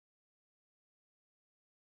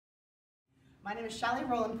My name is Shelley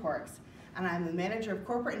Rolland-Poruks, and I'm the Manager of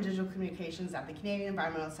Corporate and Digital Communications at the Canadian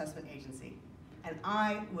Environmental Assessment Agency. And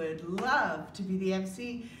I would love to be the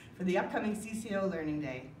MC for the upcoming CCO Learning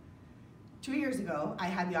Day. 2 years ago, I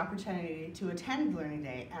had the opportunity to attend Learning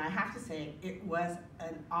Day, and I have to say, it was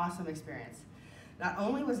an awesome experience. Not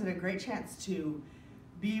only was it a great chance to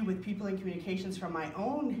be with people in communications from my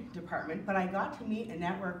own department, but I got to meet and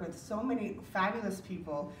network with so many fabulous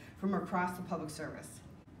people from across the public service.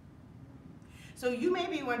 So you may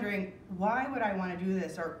be wondering, why would I want to do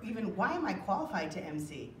this, or even why am I qualified to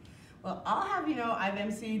MC? Well, I'll have you know I've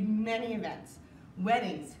MC'd many events: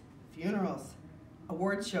 weddings, funerals,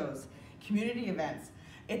 award shows, community events.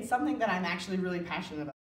 It's something that I'm actually really passionate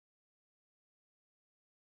about.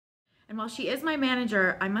 And while she is my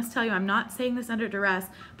manager, I must tell you, I'm not saying this under duress,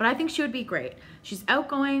 but I think she would be great. She's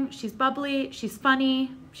outgoing, she's bubbly, she's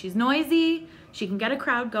funny, she's noisy, she can get a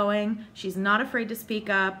crowd going, she's not afraid to speak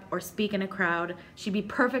up or speak in a crowd. She'd be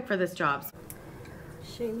perfect for this job.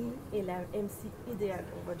 Shelley est la MC idéale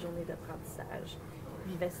pour votre journée d'apprentissage.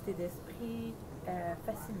 Vivacité d'esprit,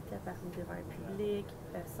 facilité à parler devant un public,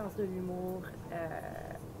 sens de l'humour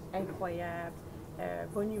incroyable,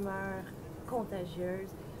 bonne humeur, contagieuse.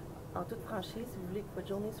 En toute franchise, si vous voulez que votre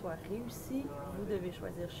journée soit réussie, vous devez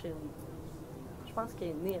choisir Shelley. Je pense qu'elle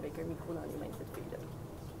est née avec un micro dans les mains, cette fille-là.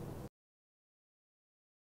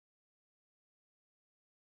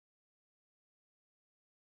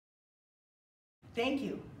 Thank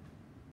you.